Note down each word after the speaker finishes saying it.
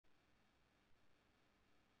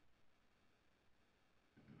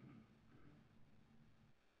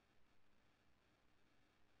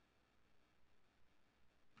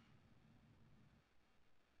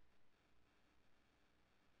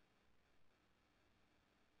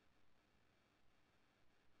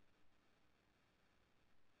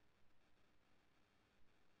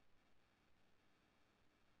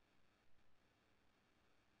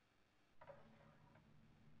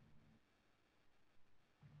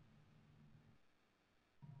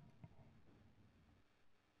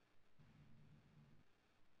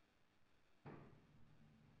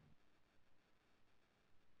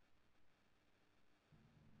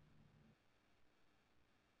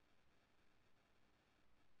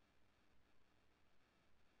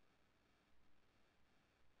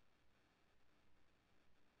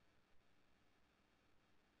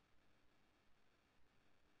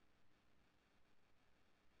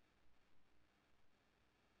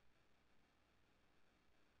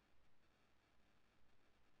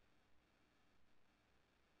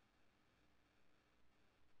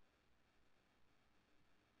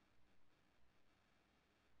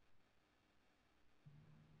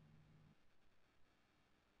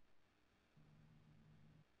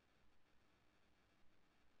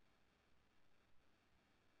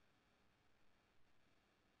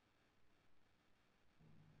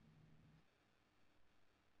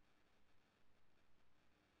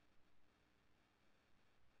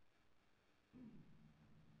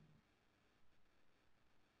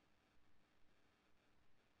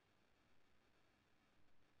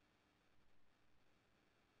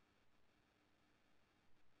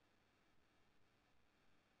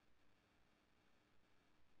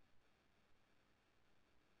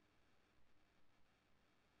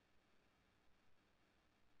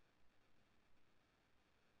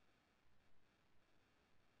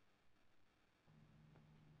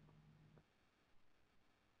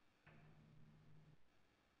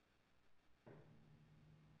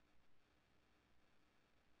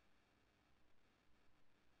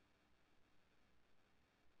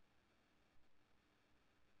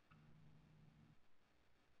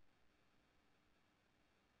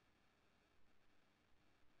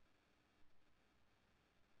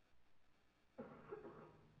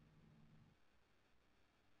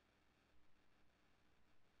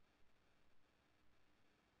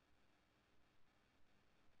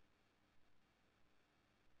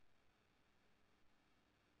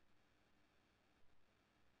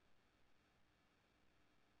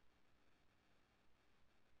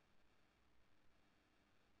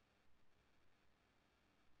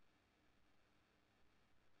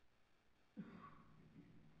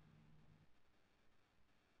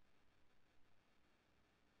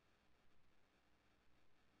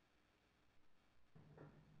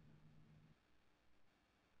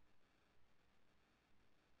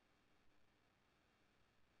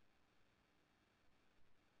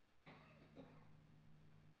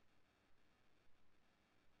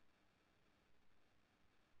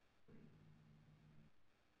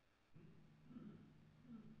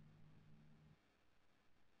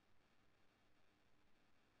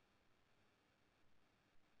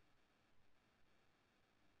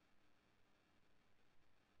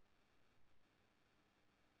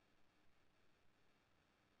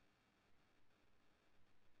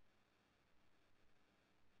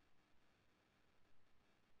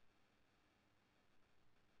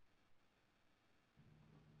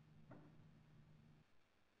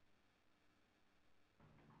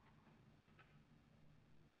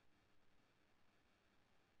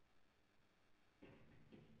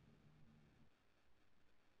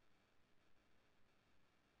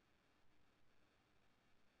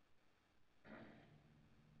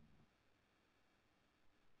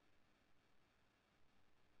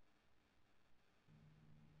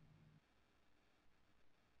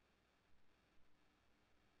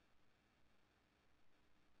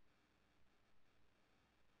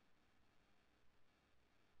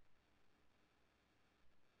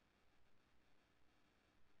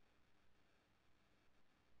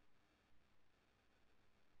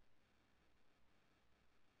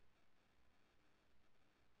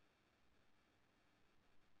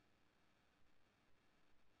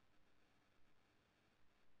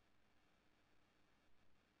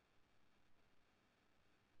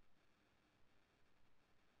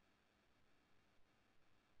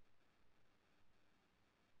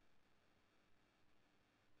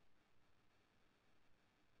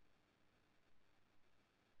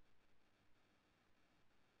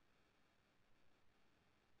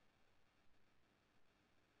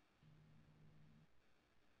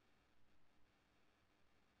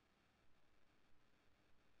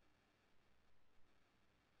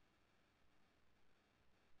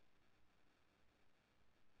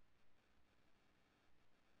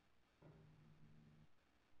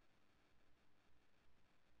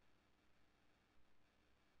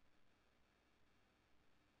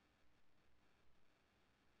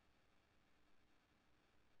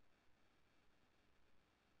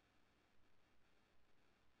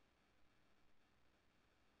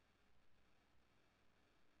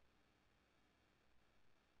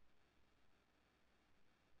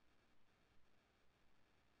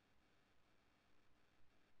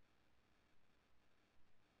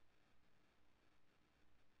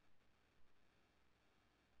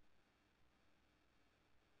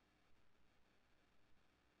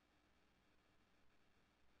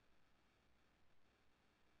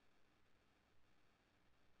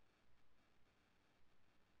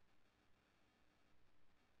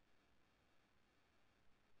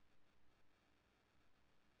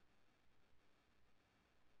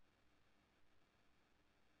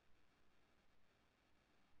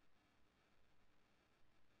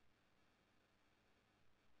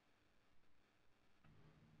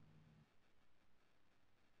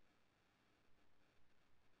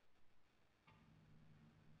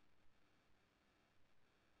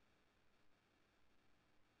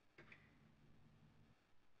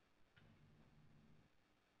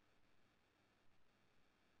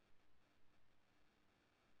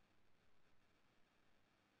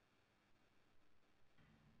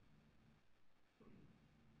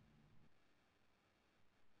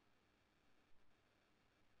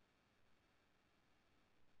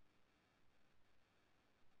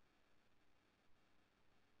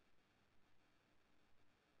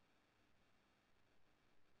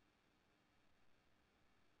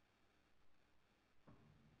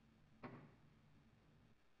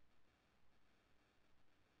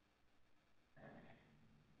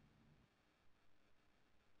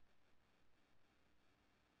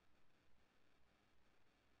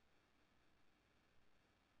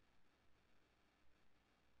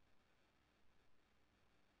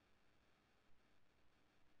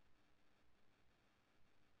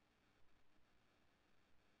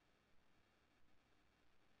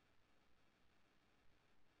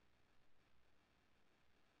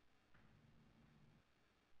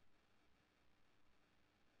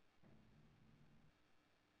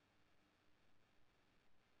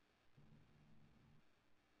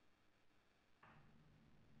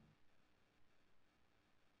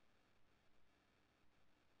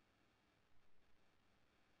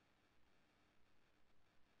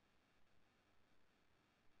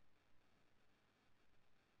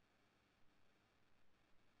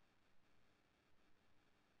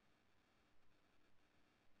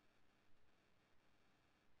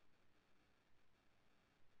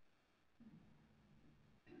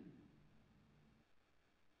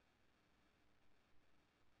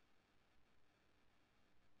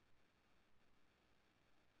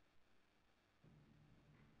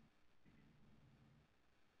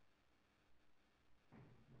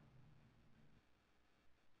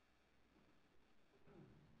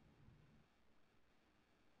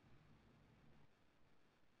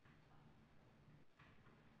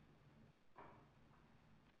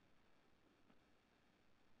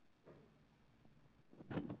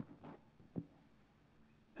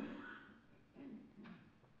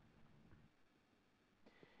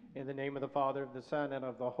In the name of the Father, of the Son, and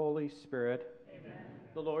of the Holy Spirit. Amen.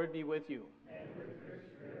 The Lord be with you. And with your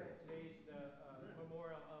spirit. Today's the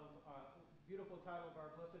memorial of beautiful title of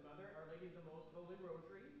our Blessed Mother, Our Lady of the Most Holy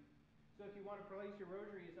Rosary. So if you want to place your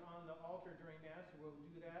rosaries on the altar during Mass, we'll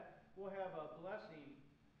do that. We'll have a blessing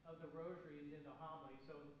of the rosaries in the homily.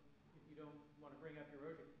 So if you don't want to bring up your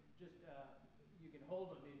rosary, just you can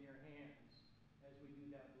hold them in your hands as we do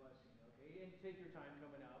that blessing, okay? And take your time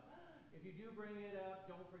coming up. If you do bring it up,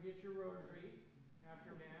 don't forget your rosary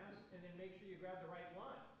after Mass, and then make sure you grab the right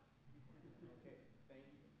one. Okay, thank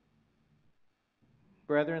you.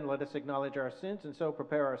 Brethren, let us acknowledge our sins and so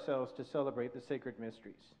prepare ourselves to celebrate the sacred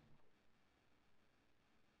mysteries.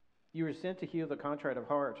 You were sent to heal the contrite of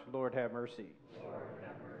heart. Lord, have mercy. Lord,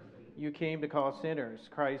 have mercy. You came to call sinners.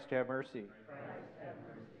 Christ, have mercy. Christ, have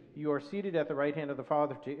mercy. You are seated at the right hand of the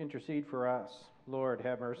Father to intercede for us. Lord,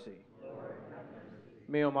 have mercy. Lord, have mercy.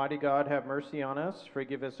 May Almighty God have mercy on us,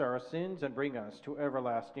 forgive us our sins, and bring us to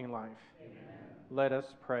everlasting life. Amen. Let us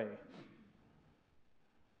pray.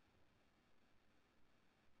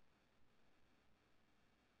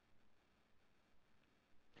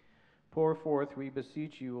 Pour forth, we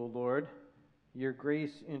beseech you, O Lord, your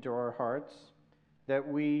grace into our hearts, that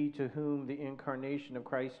we, to whom the incarnation of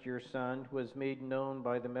Christ your Son was made known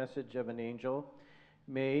by the message of an angel,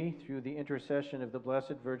 may, through the intercession of the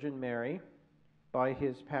Blessed Virgin Mary, by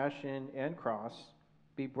his passion and cross,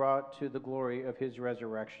 be brought to the glory of his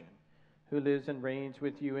resurrection, who lives and reigns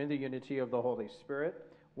with you in the unity of the Holy Spirit,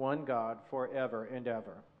 one God, forever and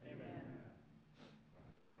ever. Amen.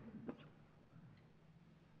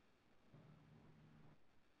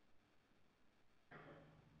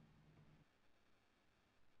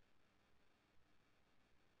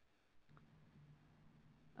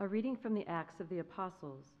 A reading from the Acts of the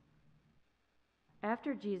Apostles.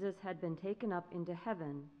 After Jesus had been taken up into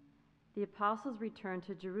heaven, the apostles returned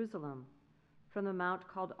to Jerusalem from the mount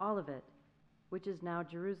called Olivet, which is now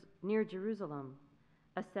near Jerusalem,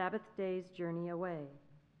 a Sabbath day's journey away.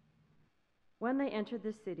 When they entered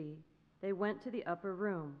the city, they went to the upper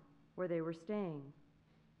room where they were staying.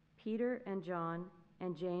 Peter and John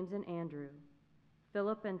and James and Andrew,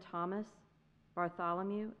 Philip and Thomas,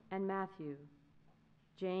 Bartholomew and Matthew,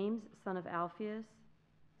 James, son of Alphaeus,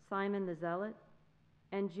 Simon the Zealot,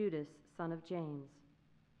 and Judas, son of James.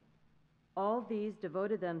 All these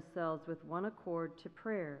devoted themselves with one accord to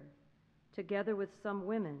prayer, together with some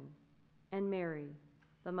women, and Mary,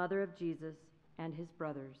 the mother of Jesus, and his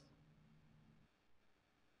brothers.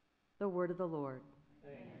 The word of the Lord.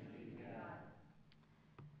 Thanks be to God.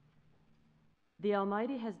 The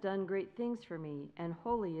Almighty has done great things for me, and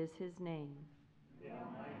holy is his name. The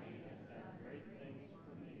Almighty has done great things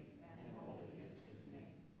for me, and holy is his name.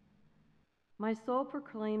 My soul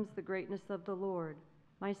proclaims the greatness of the Lord.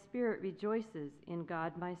 My spirit rejoices in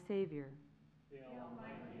God my Savior. The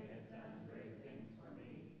Almighty has done great things for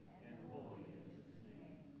me, and holy is his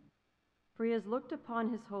name. For he has looked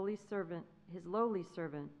upon his holy servant, his lowly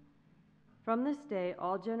servant. From this day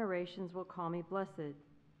all generations will call me blessed.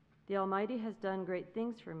 The Almighty has done great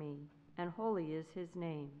things for me, and holy is his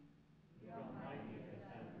name. The Almighty has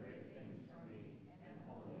done great things for me, and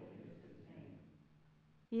holy is his name.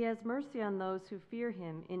 He has mercy on those who fear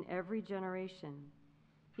him in every generation.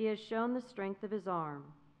 He has shown the strength of his arm.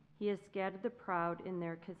 He has scattered the proud in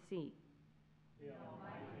their conceit. The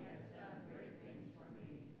Almighty has done great things for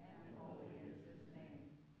me, and holy is his name.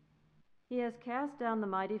 He has cast down the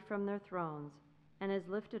mighty from their thrones, and has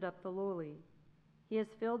lifted up the lowly. He has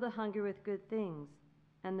filled the hungry with good things,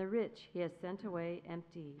 and the rich he has sent away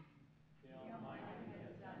empty. The Almighty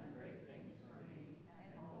has done great things for me,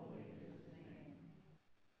 and holy is his name.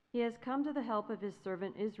 He has come to the help of his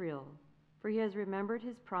servant Israel, for he has remembered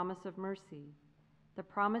his promise of mercy, the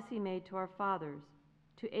promise he made to our fathers,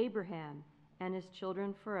 to Abraham and his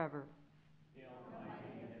children forever. The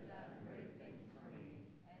Almighty has done great things for me,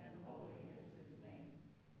 and holy is his name.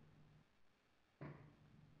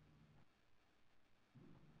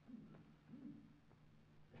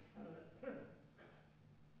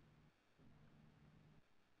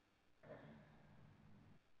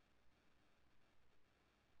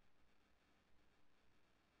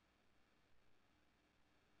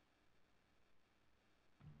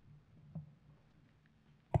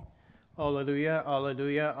 Alleluia,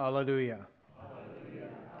 alleluia, alleluia. Alleluia,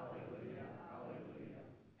 alleluia, alleluia.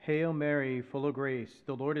 Hail Mary, full of grace,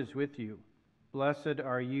 the Lord is with you. Blessed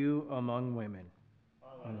are you among women.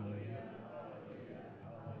 Alleluia, alleluia,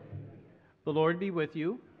 alleluia. The Lord be with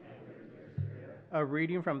you. And with your spirit. A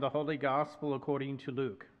reading from the Holy Gospel according to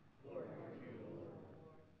Luke. Glory to you, Lord.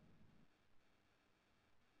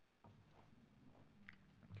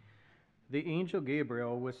 the angel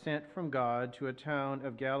Gabriel was sent from God to a town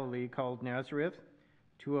of Galilee called Nazareth,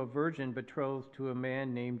 to a virgin betrothed to a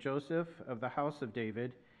man named Joseph of the house of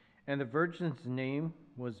David, and the virgin's name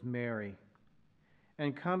was Mary.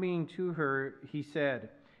 And coming to her, he said,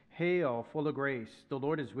 "Hail, full of grace, the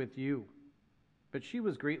Lord is with you." But she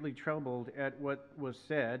was greatly troubled at what was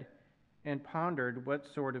said, and pondered what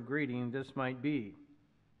sort of greeting this might be.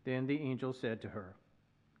 Then the angel said to her,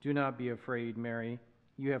 "Do not be afraid, Mary.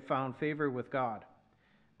 You have found favor with God.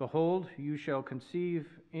 Behold, you shall conceive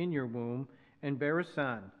in your womb and bear a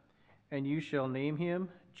son, and you shall name him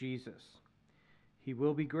Jesus. He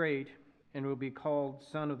will be great and will be called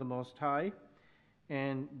Son of the Most High,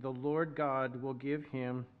 and the Lord God will give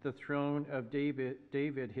him the throne of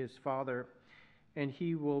David his father, and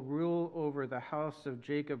he will rule over the house of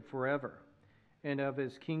Jacob forever, and of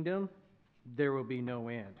his kingdom there will be no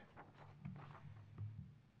end."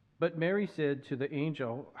 But Mary said to the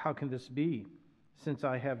angel, "How can this be, since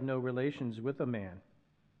I have no relations with a man?"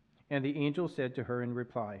 And the angel said to her in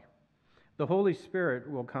reply, "The Holy Spirit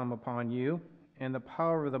will come upon you, and the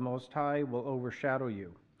power of the Most High will overshadow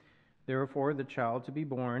you. Therefore the child to be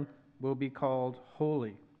born will be called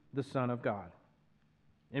Holy, the Son of God.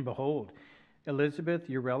 And behold, Elizabeth,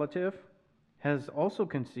 your relative, has also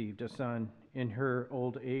conceived a son in her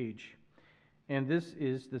old age, and this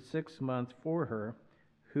is the 6th month for her,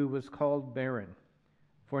 who was called barren,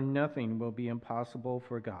 for nothing will be impossible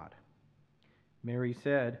for God." Mary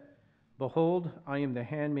said, "Behold, I am the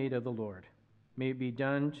handmaid of the Lord. May it be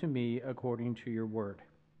done to me according to your word."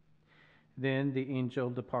 Then the angel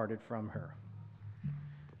departed from her.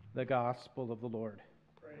 The Gospel of the Lord.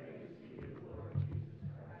 Praise to you, Lord Jesus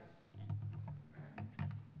Christ.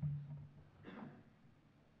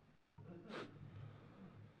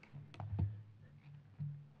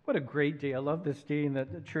 What a great day. I love this day in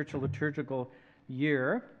the church liturgical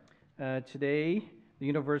year. Today, the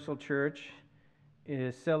Universal Church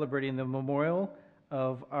is celebrating the memorial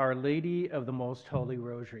of Our Lady of the Most Holy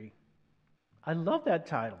Rosary. I love that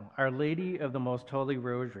title, Our Lady of the Most Holy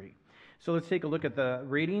Rosary. So let's take a look at the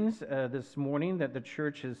readings this morning that the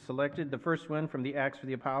church has selected. The first one from the Acts of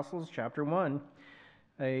the Apostles, chapter 1.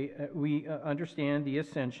 We understand the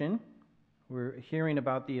ascension. We're hearing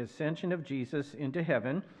about the ascension of Jesus into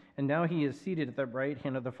heaven, and now he is seated at the right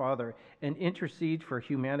hand of the Father and intercedes for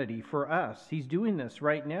humanity, for us. He's doing this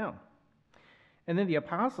right now. And then the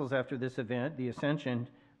apostles, after this event, the ascension,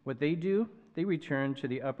 what they do, they return to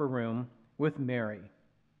the upper room with Mary,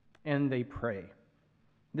 and they pray.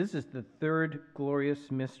 This is the third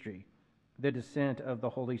glorious mystery, the descent of the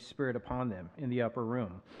Holy Spirit upon them in the upper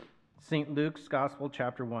room. St. Luke's Gospel,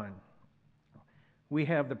 chapter 1. We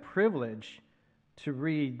have the privilege to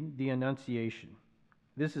read the Annunciation.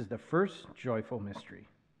 This is the first joyful mystery.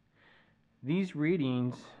 These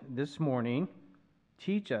readings this morning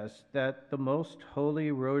teach us that the Most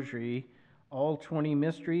Holy Rosary, all 20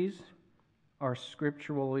 mysteries, are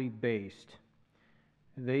scripturally based.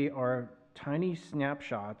 They are tiny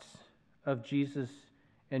snapshots of Jesus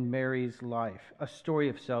and Mary's life, a story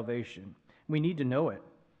of salvation. We need to know it.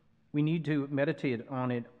 We need to meditate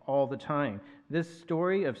on it all the time. This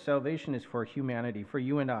story of salvation is for humanity, for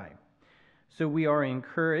you and I. So we are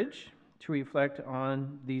encouraged to reflect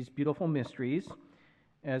on these beautiful mysteries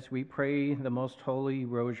as we pray the Most Holy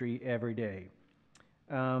Rosary every day.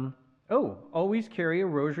 Always carry a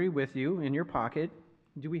rosary with you in your pocket.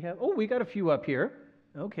 Do we have? We got a few up here.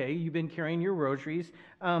 Okay, you've been carrying your rosaries.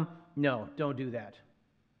 No, don't do that.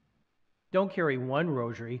 Don't carry one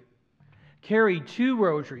rosary. Carry 2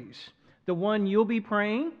 rosaries. The one you'll be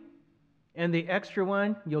praying, and the extra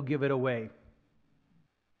one, you'll give it away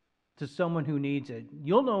to someone who needs it.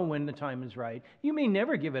 You'll know when the time is right. You may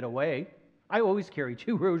never give it away. I always carry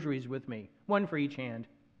 2 rosaries with me, one for each hand.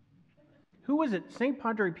 Who was it? St.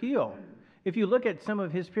 Padre Pio. If you look at some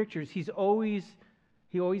of his pictures, he always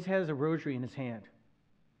has a rosary in his hand.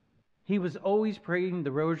 He was always praying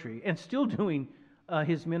the rosary and still doing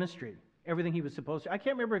his ministry, everything he was supposed to. I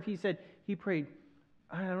can't remember if he said he prayed,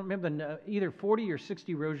 I don't remember, either 40 or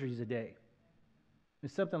 60 rosaries a day.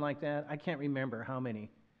 It's something like that. I can't remember how many.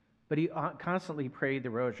 But he constantly prayed the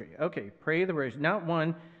rosary. Okay, pray the rosary. Not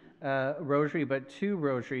one rosary, but 2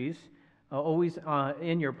 rosaries, always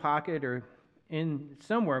in your pocket or in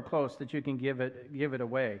somewhere close that you can give it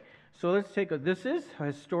away. So let's take this is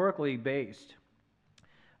historically based.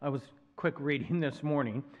 I was quick reading this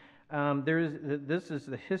morning. This is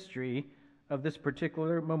the history of this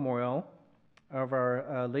particular memorial of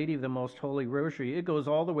Our Lady of the Most Holy Rosary. It goes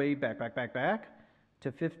all the way back to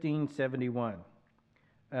 1571.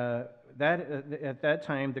 At that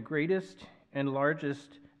time, the greatest and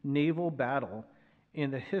largest naval battle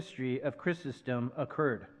in the history of Christendom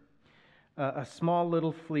occurred. A small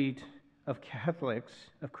little fleet of Catholics,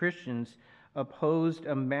 of Christians, opposed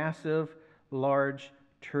a massive, large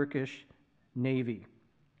Turkish navy,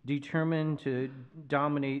 determined to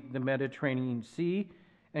dominate the Mediterranean Sea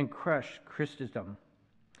and crush Christendom.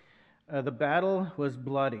 The battle was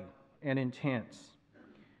bloody and intense.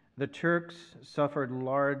 The Turks suffered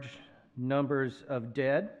large numbers of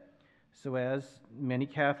dead, so as many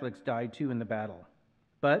Catholics died too in the battle.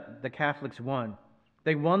 But the Catholics won.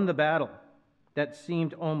 They won the battle that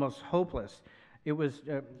seemed almost hopeless. It was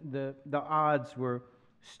the odds were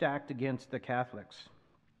stacked against the Catholics.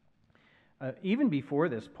 Even before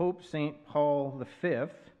this, Pope St. Paul V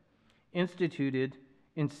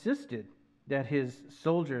insisted that his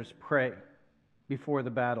soldiers pray before the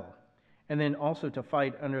battle, and then also to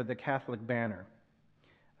fight under the Catholic banner.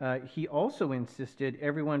 He also insisted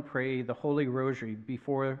everyone pray the Holy Rosary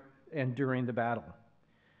before and during the battle.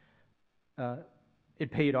 It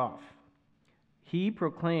paid off. He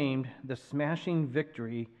proclaimed the smashing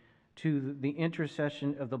victory to the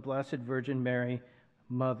intercession of the Blessed Virgin Mary,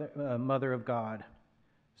 Mother of God.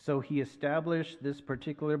 So he established this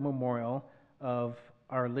particular memorial of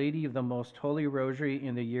Our Lady of the Most Holy Rosary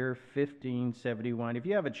in the year 1571. If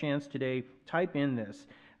you have a chance today, type in this,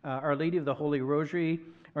 Our Lady of the Holy Rosary,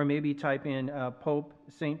 or maybe type in Pope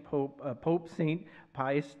St.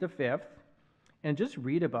 Pius V, and just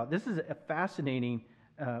read about this. Is a fascinating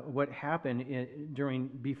what happened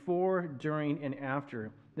before, during, and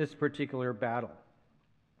after this particular battle.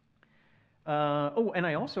 And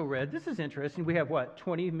I also read, this is interesting, we have what,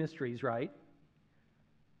 20 mysteries, right?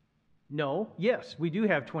 No? Yes, we do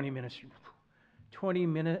have 20 mysteries.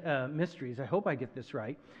 I hope I get this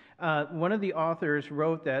right. One of the authors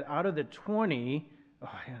wrote that out of the 20, I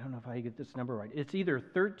don't know if I get this number right, it's either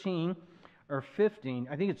 13 or 15,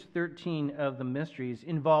 I think it's 13 of the mysteries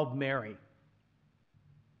involve Mary.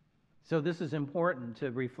 So this is important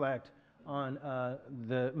to reflect on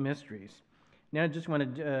the mysteries. Now I just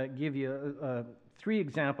want to give you 3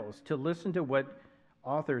 examples to listen to what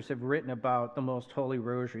authors have written about the Most Holy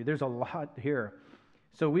Rosary. There's a lot here.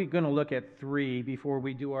 So we're going to look at 3 before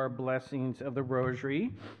we do our blessings of the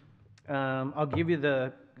Rosary. I'll give you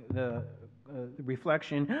the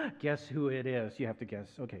reflection. Guess who it is? You have to guess.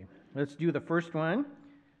 Okay, let's do the first one.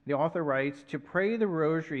 The author writes, to pray the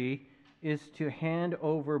Rosary is to hand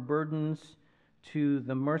over burdens to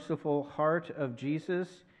the merciful heart of Jesus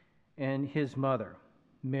and his mother,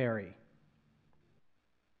 Mary.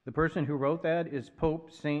 The person who wrote that is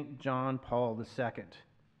Pope St. John Paul II.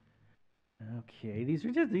 Okay,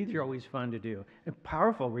 these are always fun to do. And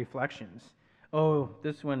powerful reflections. Oh,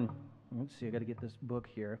 this one, let's see, I got to get this book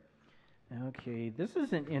here. Okay, this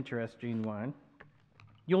is an interesting one.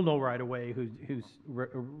 You'll know right away who's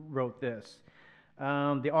wrote this.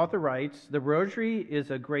 The author writes, the Rosary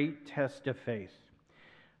is a great test of faith.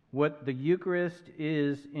 What the Eucharist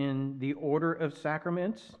is in the order of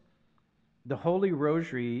sacraments, the Holy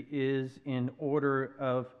Rosary is in order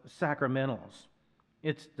of sacramentals.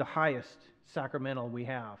 It's the highest sacramental we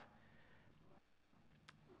have.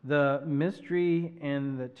 The mystery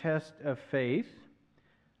and the test of faith,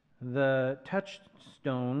 the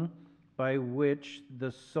touchstone by which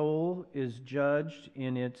the soul is judged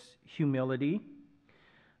in its humility.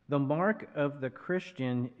 The mark of the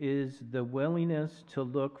Christian is the willingness to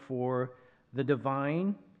look for the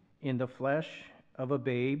divine in the flesh of a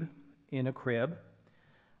babe in a crib,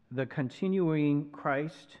 the continuing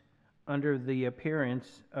Christ under the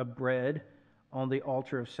appearance of bread on the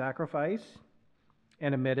altar of sacrifice,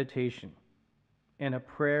 and a meditation, and a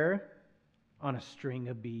prayer on a string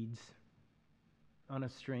of beads. On a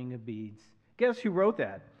string of beads. Guess who wrote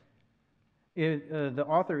that? The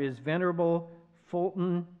author is Venerable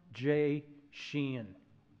Fulton J. Sheehan.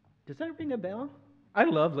 Does that ring a bell? I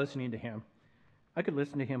love listening to him. I could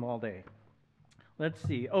listen to him all day. Let's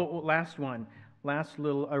see. Oh, last one. Last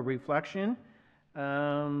little reflection.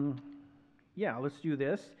 Let's do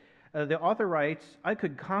this. The author writes, I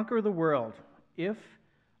could conquer the world if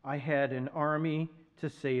I had an army to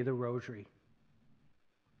say the Rosary.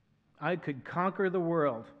 I could conquer the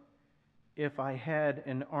world if I had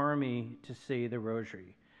an army to say the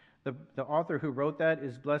Rosary. The author who wrote that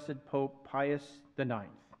is Blessed Pope Pius IX.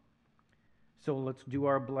 So let's do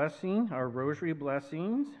our blessing, our Rosary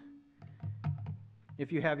blessings.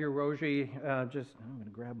 If you have your Rosary, I'm going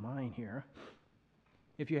to grab mine here.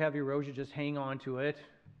 If you have your Rosary, just hang on to it.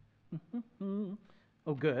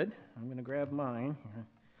 Oh, good. I'm going to grab mine.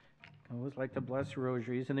 I always like to bless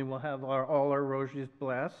rosaries, and then we'll have all our rosaries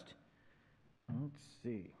blessed. Let's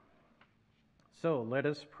see. So let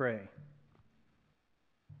us pray.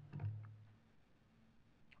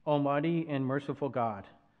 Almighty and merciful God,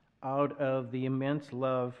 out of the immense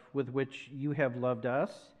love with which you have loved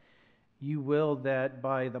us, you will that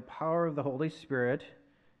by the power of the Holy Spirit,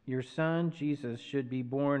 your Son Jesus should be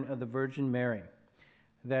born of the Virgin Mary,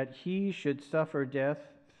 that he should suffer death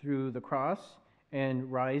through the cross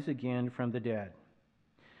and rise again from the dead.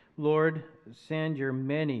 Lord, send your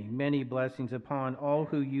many, many blessings upon all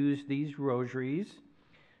who use these rosaries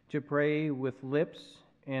to pray with lips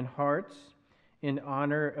and hearts in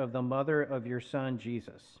honor of the mother of your Son,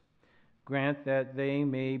 Jesus. Grant that they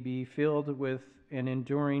may be filled with an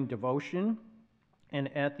enduring devotion,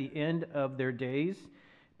 and at the end of their days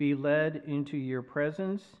be led into your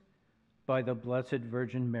presence by the Blessed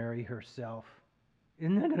Virgin Mary herself.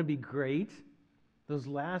 Isn't that going to be great? Those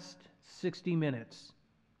last 60 minutes.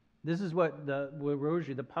 This is what the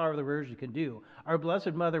rosary, the power of the rosary can do. Our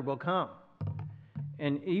Blessed Mother will come.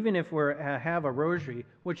 And even if we have a rosary,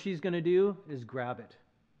 what she's going to do is grab it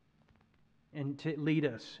and to lead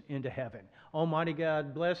us into heaven. Almighty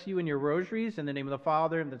God, bless you in your rosaries in the name of the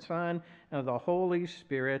Father, and the Son, and of the Holy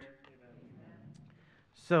Spirit. Amen.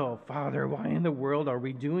 So, Father, why in the world are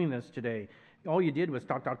we doing this today? All you did was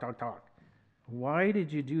talk, talk, talk, talk. Why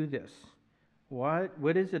did you do this?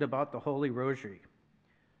 What is it about the Holy Rosary?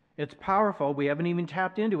 It's powerful. We haven't even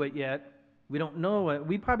tapped into it yet. We don't know it.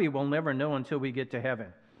 We probably will never know until we get to heaven.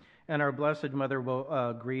 And our Blessed Mother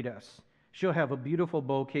will greet us. She'll have a beautiful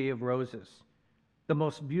bouquet of roses. The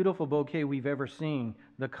most beautiful bouquet we've ever seen.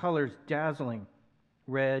 The colors dazzling.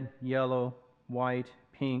 Red, yellow, white,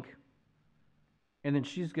 pink. And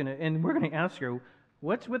then we're gonna ask her,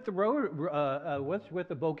 what's with the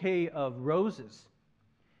bouquet of roses?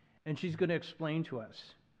 And she's gonna explain to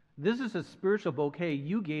us. This is a spiritual bouquet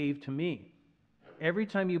you gave to me every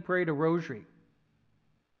time you prayed a rosary.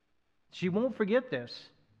 She won't forget this.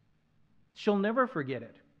 She'll never forget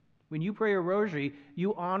it. When you pray a rosary,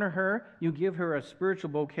 you honor her, you give her a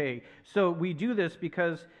spiritual bouquet. So we do this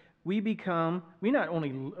because we not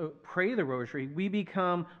only pray the rosary, we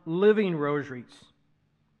become living rosaries.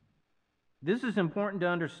 This is important to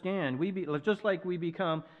understand. Just like we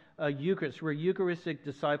become a Eucharist, we're Eucharistic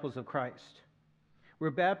disciples of Christ. We're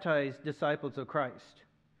baptized disciples of Christ.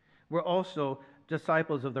 We're also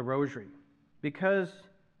disciples of the rosary. Because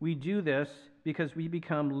we do this, because we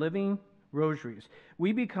become living rosaries.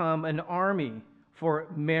 We become an army for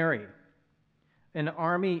Mary, an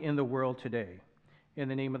army in the world today. In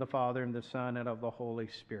the name of the Father, and the Son, and of the Holy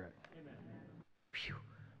Spirit. Amen. Phew,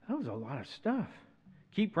 that was a lot of stuff.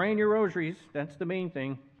 Keep praying your rosaries. That's the main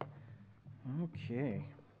thing. Okay.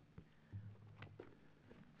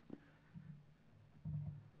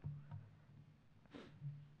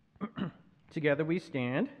 Together we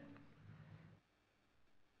stand,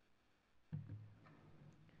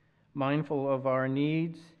 mindful of our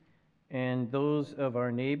needs and those of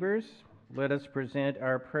our neighbors. Let us present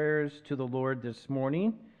our prayers to the Lord this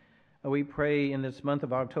morning. We pray in this month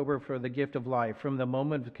of October for the gift of life, from the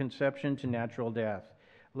moment of conception to natural death.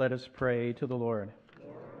 Let us pray to the Lord.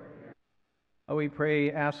 We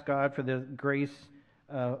pray, ask God for the grace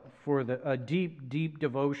for a deep, deep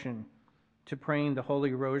devotion to praying the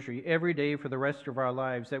Holy Rosary every day for the rest of our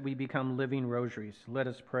lives, that we become living rosaries. Let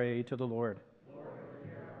us pray to the Lord.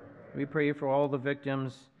 We pray for all the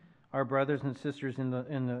victims, our brothers and sisters in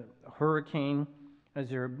the hurricane, as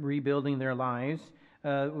they're rebuilding their lives.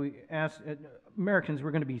 We ask Americans,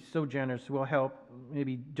 we're going to be so generous, we'll help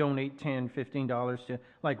maybe donate $10, $15 to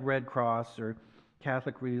like Red Cross or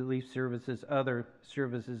Catholic Relief Services, other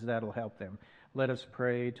services that'll help them. Let us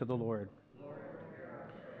pray to the Lord.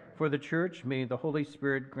 For the Church, may the Holy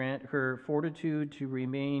Spirit grant her fortitude to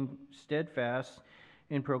remain steadfast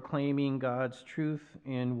in proclaiming God's truth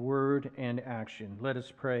in word and action. Let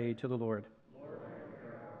us pray to the Lord.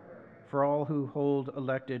 For all who hold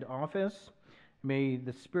elected office, may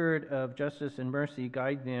the Spirit of justice and mercy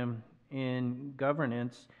guide them in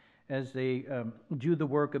governance as they do the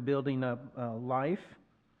work of building up life,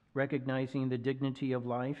 recognizing the dignity of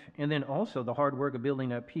life, and then also the hard work of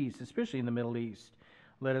building up peace, especially in the Middle East.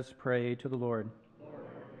 Let us pray to the Lord.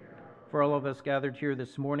 For all of us gathered here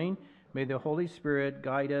this morning, may the Holy Spirit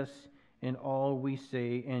guide us in all we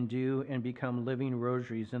say and do, and become living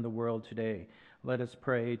rosaries in the world today. Let us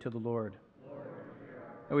pray to the Lord.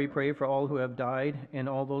 And we pray for all who have died and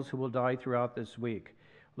all those who will die throughout this week.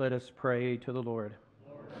 Let us pray to the Lord.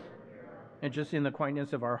 And just in the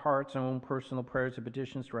quietness of our hearts, our own personal prayers and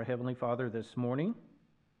petitions to our Heavenly Father this morning.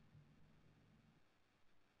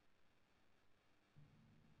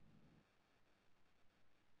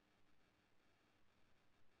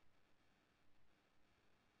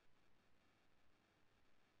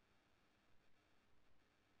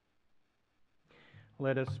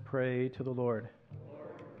 Let us pray to the Lord.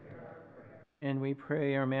 And we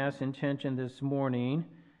pray our Mass intention this morning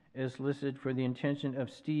is listed for the intention of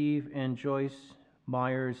Steve and Joyce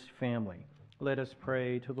Myers' family. Let us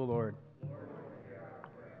pray to the Lord.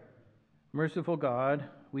 Merciful God,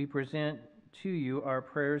 we present to you our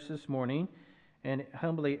prayers this morning and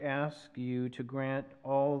humbly ask you to grant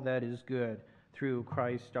all that is good through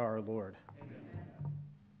Christ our Lord. Amen.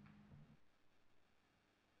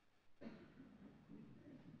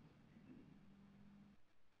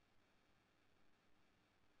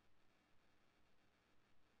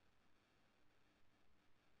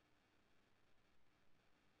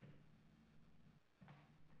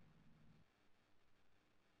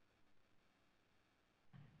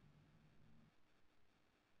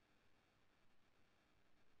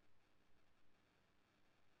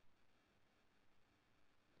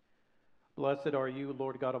 Blessed are you,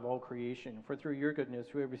 Lord God of all creation, for through your goodness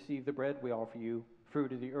we have received the bread we offer you,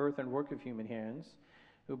 fruit of the earth and work of human hands,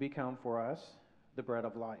 who become for us the bread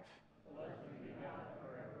of life.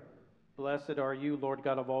 Blessed are you, Lord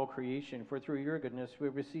God of all creation, for through your goodness we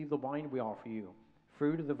have received the wine we offer you,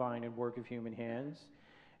 fruit of the vine and work of human hands,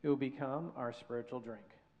 who will become our spiritual drink.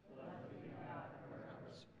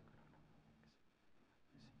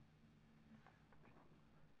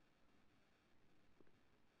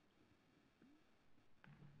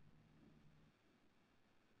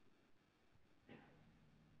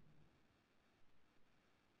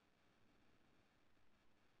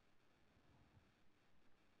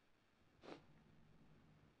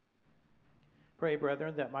 Pray,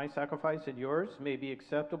 brethren, that my sacrifice and yours may be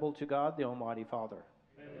acceptable to God, the Almighty Father.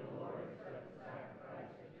 May the Lord accept the sacrifice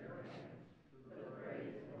at your hands, for the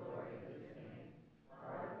praise and glory of his name, for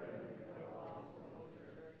our good and the good of all the Holy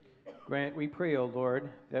Church. Grant, we pray, O Lord,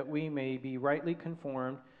 that we may be rightly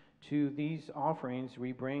conformed to these offerings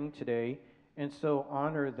we bring today, and so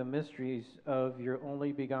honor the mysteries of your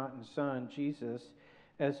only begotten Son, Jesus,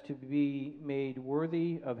 as to be made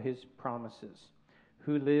worthy of his promises,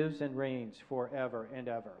 who lives and reigns forever and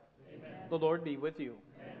ever. Amen. The Lord be with you.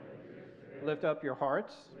 And with your spirit. Lift up your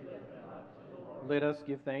hearts. We lift them up to the Lord. Let us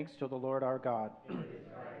give thanks to the Lord our God. It is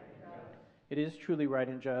right and just. It is truly right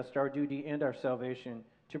and just, our duty and our salvation,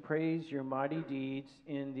 to praise your mighty deeds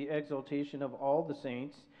in the exaltation of all the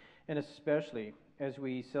saints, and especially as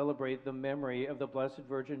we celebrate the memory of the Blessed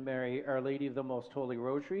Virgin Mary, Our Lady of the Most Holy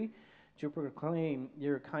Rosary, to proclaim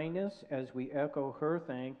your kindness as we echo her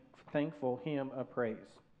thankful hymn of praise.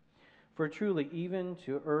 For truly, even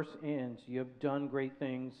to earth's ends, you have done great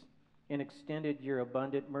things and extended your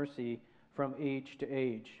abundant mercy from age to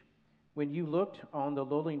age. When you looked on the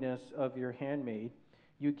lowliness of your handmaid,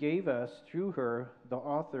 you gave us through her the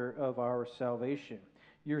author of our salvation,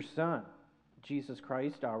 your Son, Jesus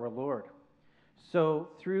Christ our Lord. So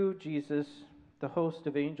through Jesus, the host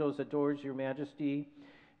of angels adores your majesty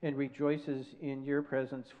and rejoices in your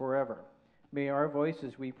presence forever. May our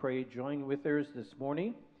voices, we pray, join with theirs this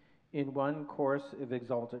morning in one chorus of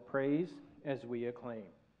exalted praise as we acclaim.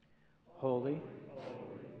 Holy,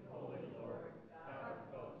 Holy, holy Lord, God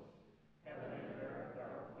of hosts, heaven and earth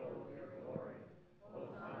are full of your glory.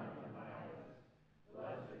 Hosanna in the highest.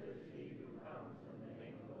 Blessed is he who comes in the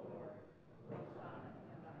name of the Lord. Hosanna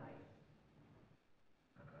in the highest.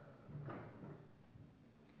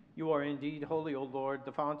 you are indeed holy, O Lord,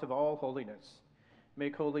 the fount of all holiness.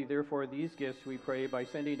 Make holy, therefore, these gifts, we pray, by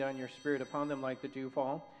sending down your Spirit upon them like the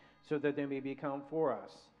dewfall, so that they may become for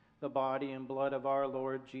us the body and blood of our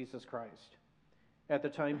Lord Jesus Christ. At the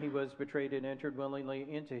time he was betrayed and entered willingly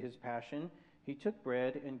into his passion, he took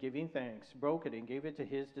bread and, giving thanks, broke it and gave it to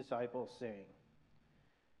his disciples, saying,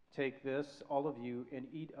 "Take this, all of you, and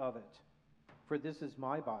eat of it, for this is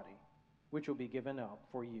my body, which will be given up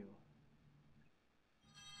for you."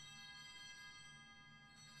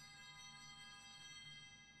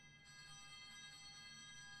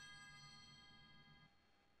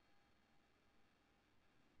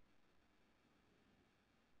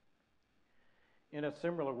 In a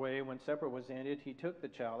similar way, when supper was ended, he took the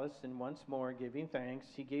chalice, and once more giving thanks,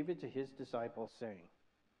 he gave it to his disciples, saying,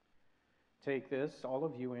 "Take this, all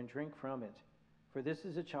of you, and drink from it, for this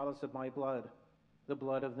is a chalice of my blood, the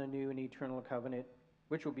blood of the new and eternal covenant,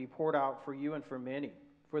 which will be poured out for you and for many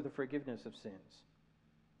for the forgiveness of sins.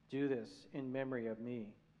 Do this in memory of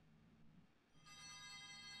me."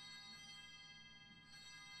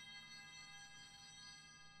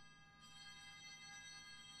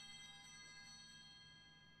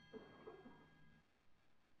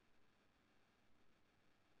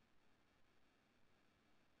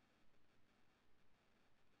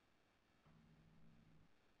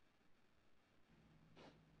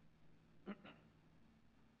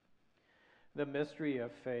 The mystery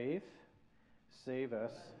of faith. Save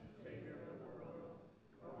us. Savior of the world,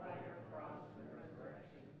 for by your cross and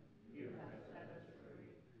resurrection, you have set us free.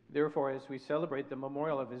 Therefore, as we celebrate the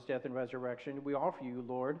memorial of his death and resurrection, we offer you,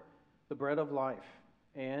 Lord, the bread of life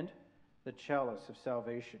and the chalice of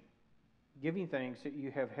salvation, giving thanks that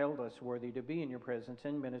you have held us worthy to be in your presence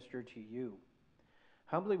and minister to you.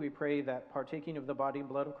 Humbly we pray that, partaking of the body and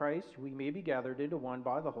blood of Christ, we may be gathered into one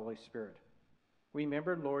by the Holy Spirit.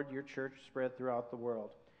 Remember, Lord, your church spread throughout the world,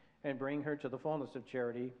 and bring her to the fullness of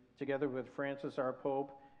charity, together with Francis our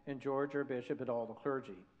Pope and George our Bishop and all the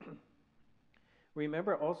clergy.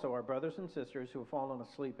 Remember also our brothers and sisters who have fallen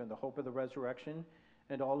asleep in the hope of the resurrection,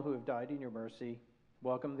 and all who have died in your mercy.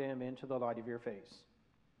 Welcome them into the light of your face.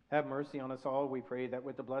 Have mercy on us all, we pray, that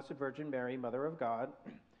with the Blessed Virgin Mary, Mother of God,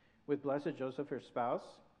 with blessed Joseph, her spouse,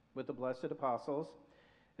 with the blessed apostles,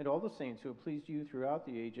 and all the saints who have pleased you throughout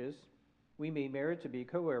the ages, we may merit to be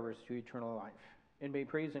co-heirs to eternal life, and may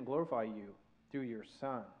praise and glorify you through your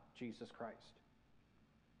Son, Jesus Christ.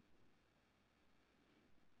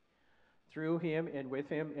 Through him, and with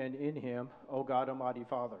him, and in him, O God, Almighty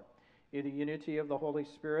Father, in the unity of the Holy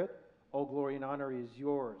Spirit, all glory and honor is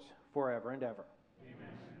yours forever and ever. Amen.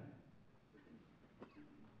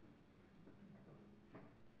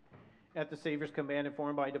 At the Savior's command,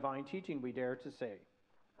 informed by divine teaching, we dare to say,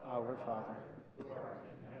 Our Father, who art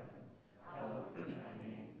in heaven, hallowed be thy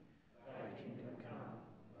name. Thy kingdom come,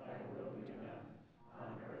 thy will be done,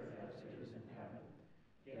 on earth as it is in heaven.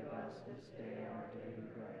 Give us this day our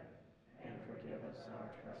daily bread, and forgive us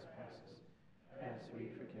our trespasses, as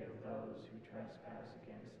we forgive those who trespass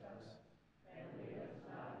against us. And lead us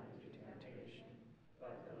not into temptation,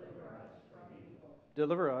 but deliver us from evil.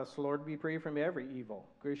 deliver us, Lord, we pray, from every evil.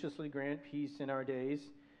 Graciously grant peace in our days,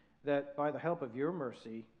 that by the help of your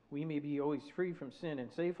mercy, we may be always free from sin and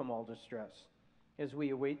safe from all distress, as we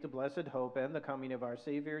await the blessed hope and the coming of our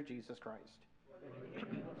Savior, Jesus Christ.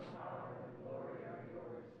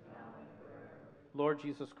 Lord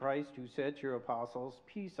Jesus Christ, who said to your apostles,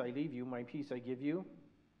 Peace I leave you, my peace I give you,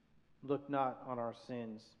 look not on our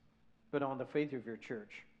sins, but on the faith of your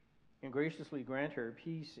church, and graciously grant her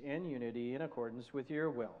peace and unity in accordance with your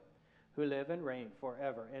will, who live and reign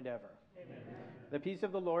forever and ever. Amen. The peace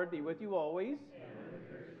of the Lord be with you always. And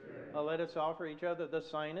with your spirit. Let us offer each other the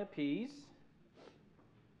sign of peace.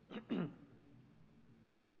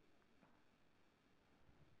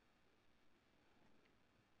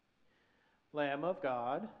 Lamb of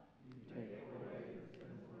God, take away the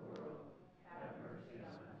sins of the world, have mercy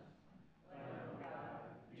on us. Lamb of God,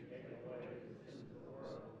 you take away the sins of the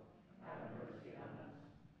world, have mercy on us.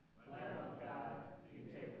 Lamb of God,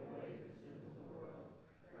 you take away the sins of the world,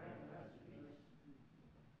 grant us peace.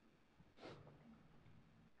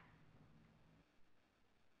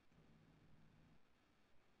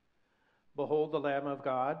 Behold the Lamb of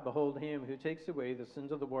God, behold him who takes away the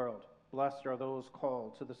sins of the world. Blessed are those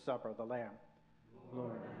called to the supper of the Lamb.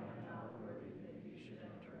 Lord, I am not worthy that you should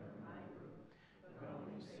enter under my roof, but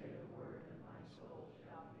only say the word, and my soul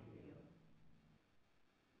shall be healed.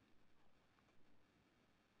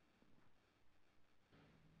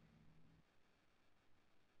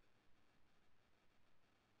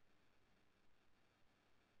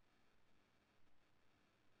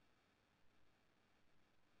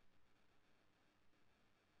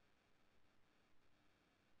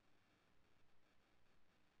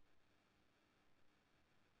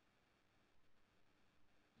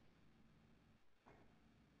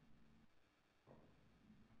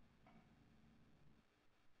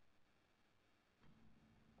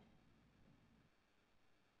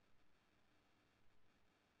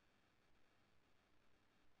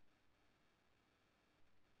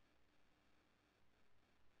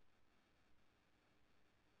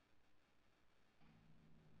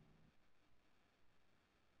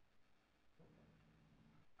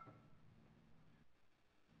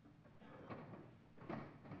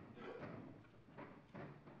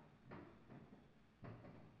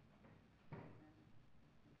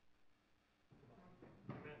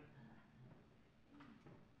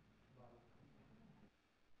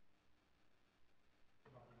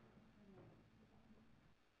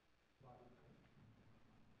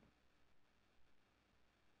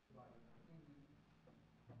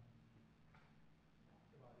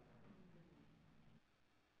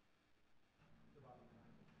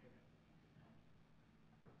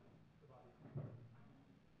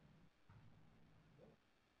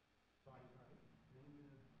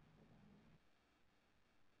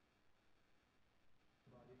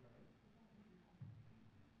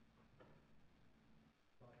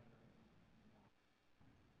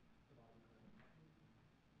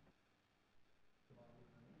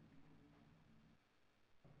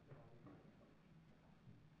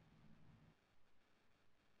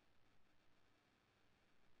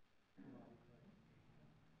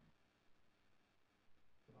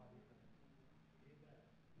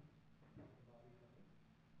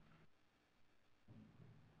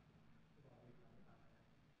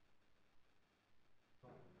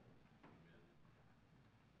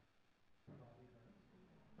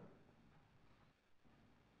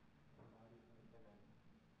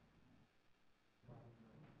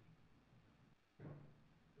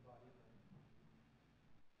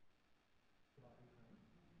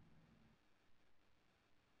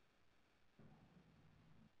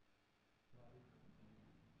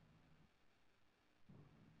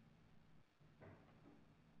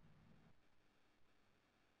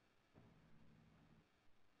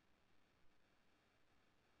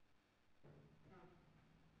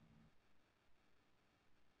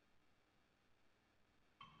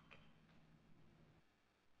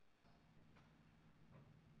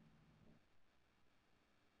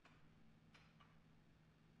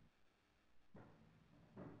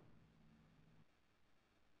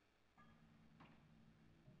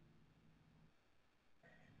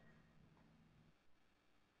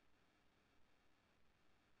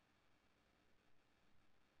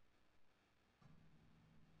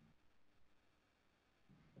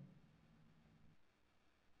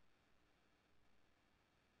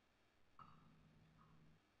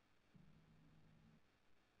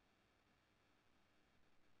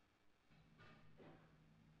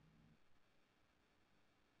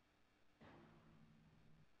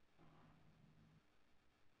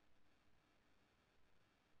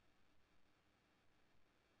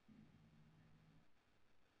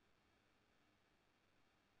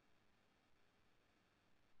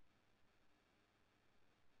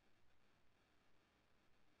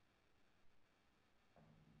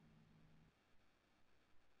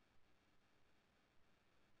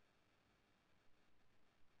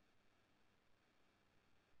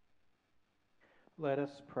 Let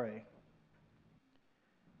us pray.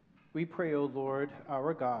 We pray, O Lord,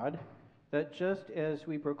 our God, that just as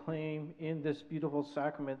we proclaim in this beautiful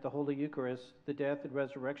sacrament, the Holy Eucharist, the death and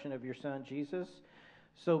resurrection of your Son, Jesus,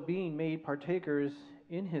 so being made partakers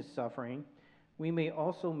in his suffering, we may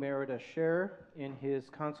also merit a share in his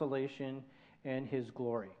consolation and his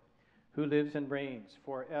glory, who lives and reigns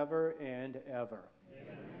forever and ever.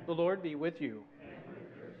 Amen. The Lord be with you. And with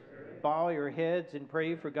your spirit. Bow your heads and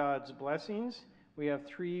pray for God's blessings. We have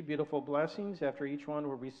 3 beautiful blessings. After each one,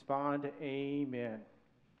 we'll respond, Amen.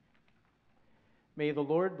 May the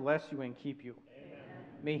Lord bless you and keep you. Amen.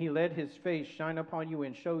 May he let his face shine upon you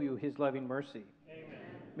and show you his loving mercy. Amen.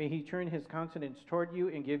 May he turn his countenance toward you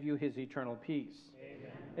and give you his eternal peace.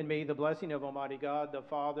 Amen. And may the blessing of Almighty God, the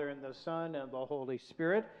Father, and the Son, and the Holy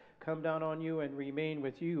Spirit come down on you and remain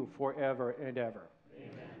with you forever and ever.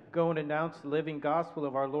 Amen. Go and announce the living gospel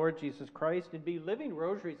of our Lord Jesus Christ and be living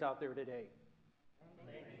rosaries out there today.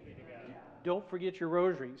 Don't forget your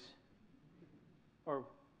rosaries. Or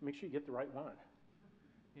make sure you get the right one.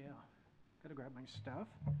 Yeah. Gotta grab my stuff.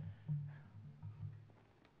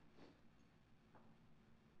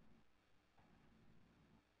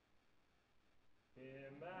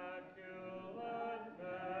 Immaculate